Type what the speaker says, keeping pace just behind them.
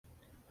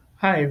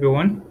Hi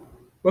everyone,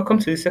 welcome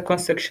to the second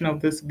section of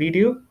this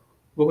video.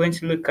 We're going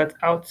to look at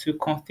how to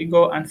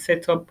configure and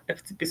set up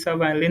FTP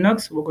server in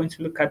Linux. We're going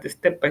to look at the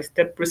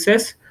step-by-step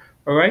process,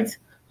 all right?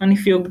 And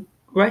if you're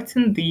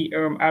writing the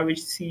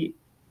RHCSA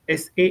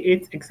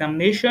 8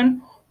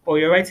 examination or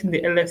you're writing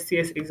the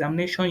LFCS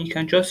examination, you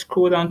can just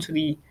scroll down to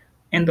the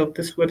end of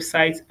this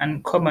website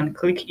and come and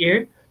click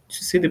here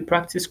to see the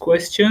practice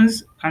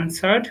questions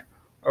answered,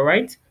 all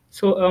right?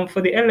 So for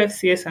the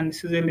LFCS and the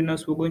SUSE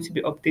Linux, we're going to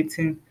be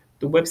updating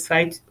the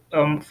website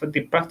for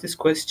the practice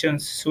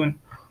questions soon.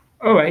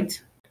 All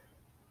right.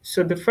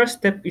 So the first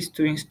step is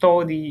to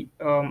install the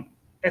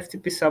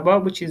FTP server,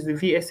 which is the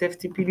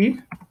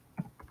vsftpd.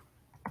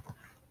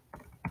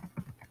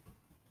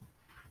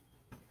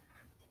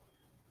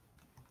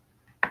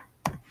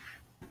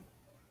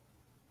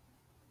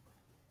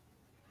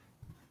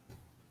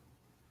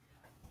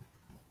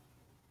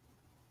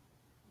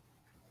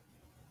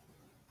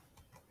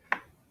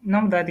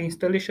 Now that the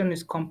installation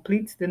is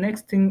complete, the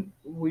next thing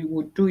we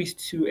would do is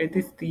to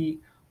edit the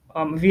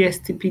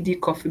vsftpd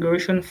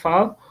configuration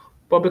file.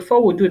 But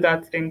before we do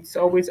that, it's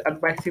always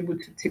advisable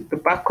to take the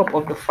backup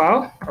of the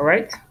file. All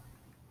right.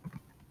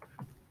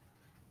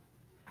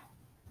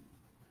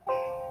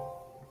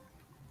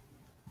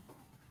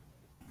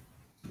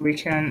 We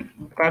can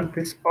back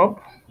this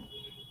up.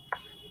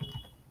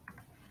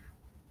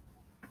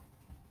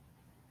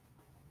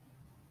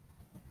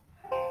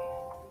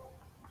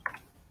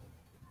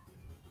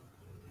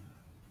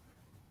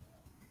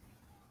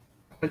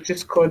 Let's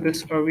just call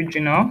this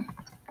original.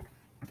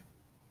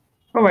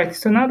 All right,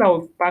 so now that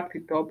we've backed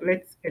it up,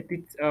 let's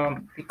edit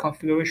the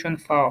configuration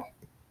file.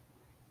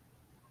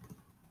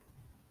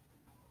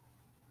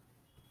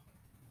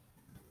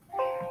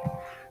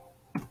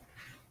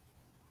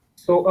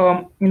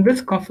 So in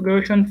this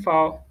configuration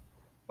file,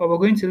 we're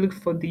going to look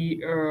for the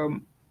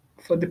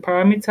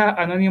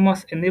parameter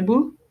anonymous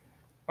enable.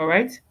 All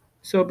right.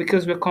 So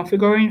because we're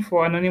configuring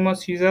for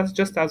anonymous users,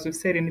 just as we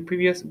said in the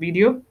previous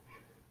video.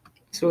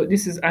 So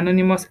this is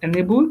anonymous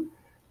enable.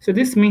 So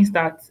this means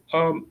that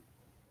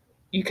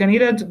you can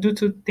either do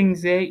two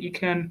things there. You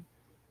can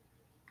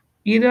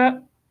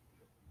either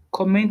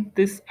comment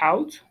this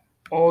out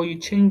or you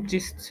change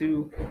this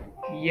to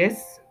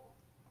yes.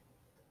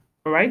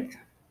 All right.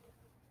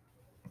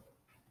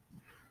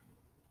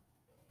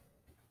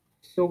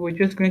 So we're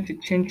just going to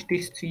change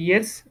this to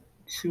yes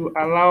to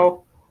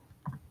allow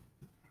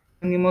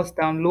anonymous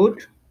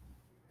download.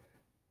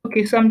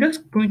 Okay, so I'm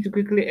just going to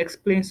quickly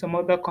explain some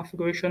other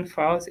configuration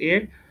files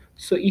here.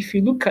 So if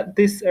you look at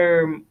this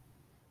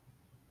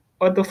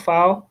other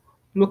file,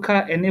 local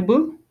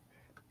enable,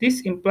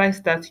 this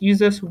implies that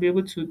users will be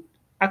able to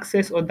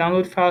access or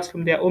download files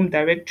from their home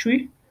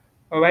directory.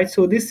 All right,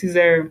 so this is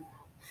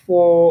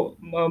for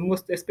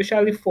most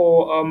especially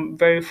for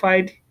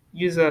verified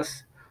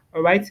users.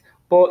 All right,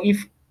 but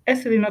if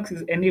SLinux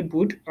is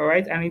enabled, all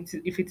right, and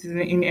if it is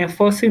in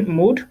enforcing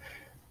mode,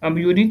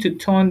 you need to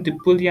turn the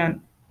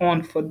boolean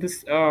on for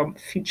this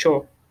feature.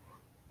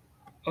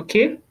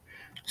 Okay,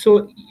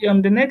 so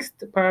the next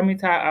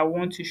parameter I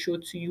want to show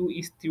to you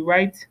is the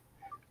right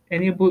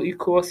enable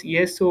equals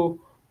yes. So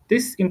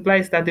this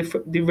implies that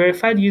the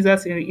verified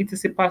users in the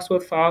etc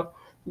password file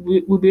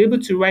will be able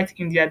to write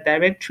in their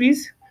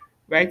directories,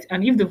 right?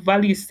 And if the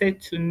value is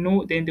set to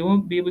no, then they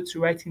won't be able to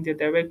write in their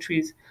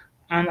directories.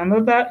 And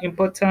another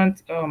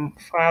important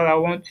file I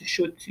want to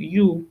show to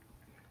you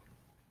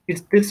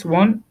is this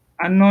one,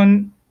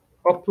 anon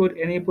upload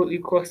enable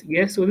equals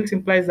yes. So this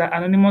implies that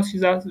anonymous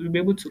users will be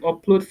able to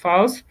upload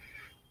files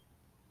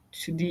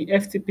to the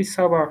FTP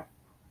server.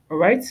 All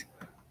right.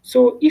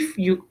 So if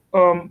you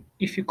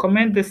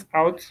comment this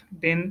out,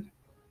 then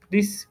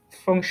this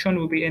function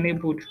will be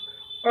enabled.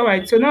 All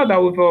right. So now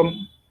that we've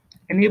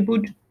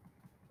enabled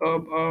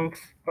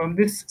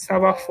this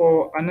server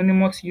for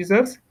anonymous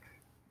users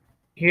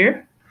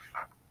here,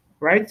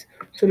 right?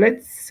 So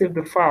let's save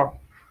the file.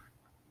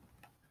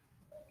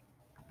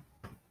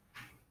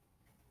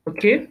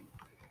 Okay.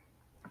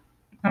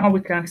 Now we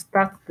can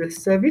start the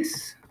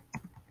service.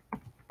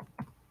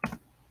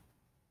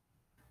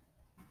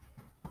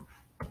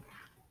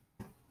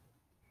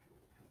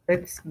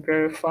 Let's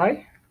verify.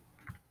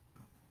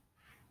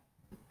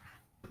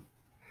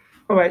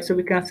 All right, so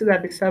we can see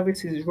that the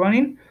service is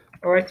running.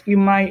 All right, you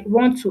might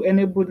want to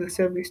enable the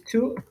service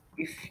too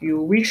if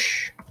you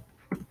wish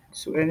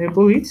to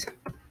enable it.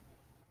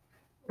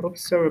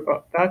 Oops, sorry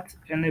about that.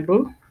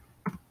 Enable.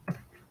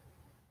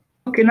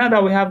 Okay, now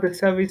that we have the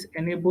service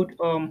enabled,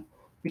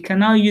 we can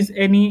now use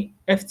any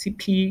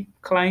FTP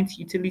client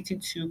utility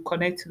to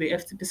connect to the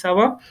FTP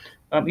server.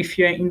 If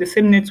you're in the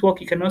same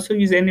network, you can also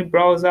use any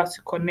browser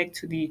to connect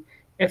to the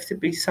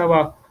FTP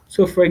server.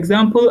 So, for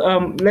example,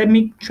 let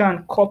me try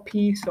and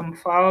copy some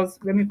files.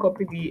 Let me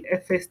copy the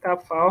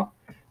fstab file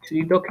to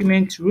the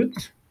document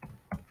root.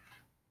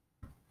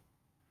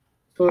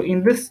 So,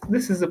 in this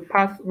is a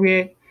path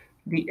where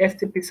the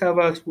FTP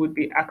servers would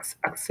be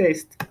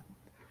accessed.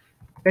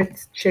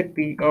 Let's check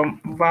the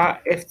var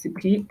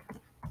ftp.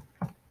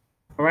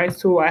 All right,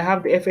 so I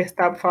have the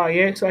fstab file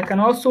here, so I can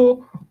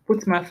also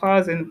put my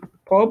files in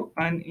pub,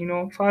 and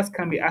files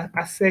can be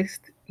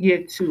accessed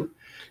here too.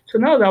 So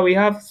now that we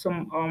have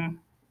some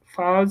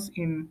files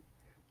in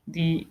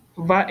the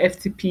var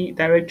ftp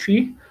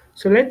directory,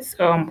 so let's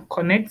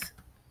connect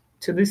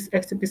to this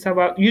FTP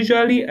server.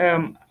 Usually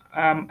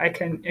I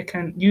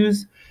can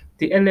use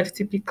the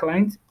LFTP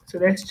client. So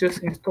let's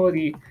just install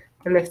the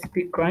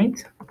LFTP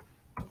client.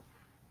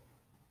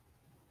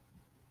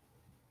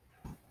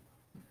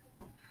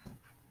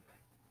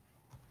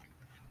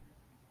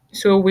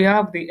 So we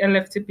have the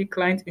LFTP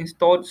client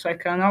installed, so I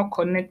can now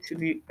connect to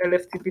the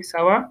LFTP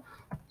server.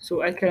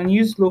 So I can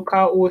use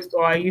localhost,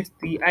 or I use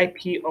the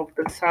IP of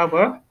the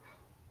server.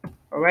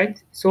 All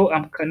right, so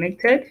I'm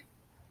connected.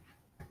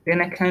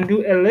 Then I can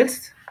do a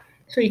list.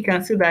 So you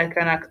can see that I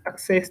can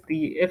access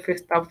the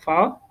fstab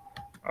file.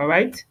 All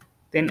right,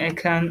 then I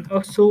can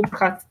also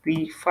cut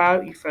the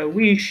file if I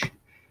wish.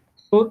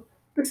 So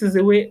this is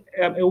a way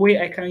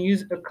I can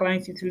use a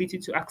client utility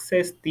to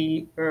access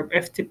the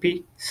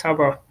FTP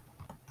server.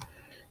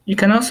 You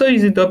can also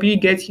use the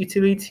wget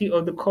utility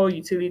or the call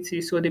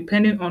utility. So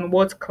depending on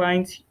what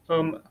client,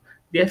 the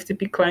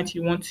FTP client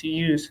you want to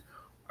use.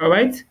 All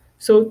right.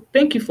 So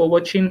thank you for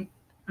watching,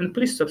 and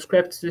please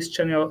subscribe to this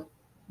channel.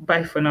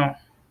 Bye for now.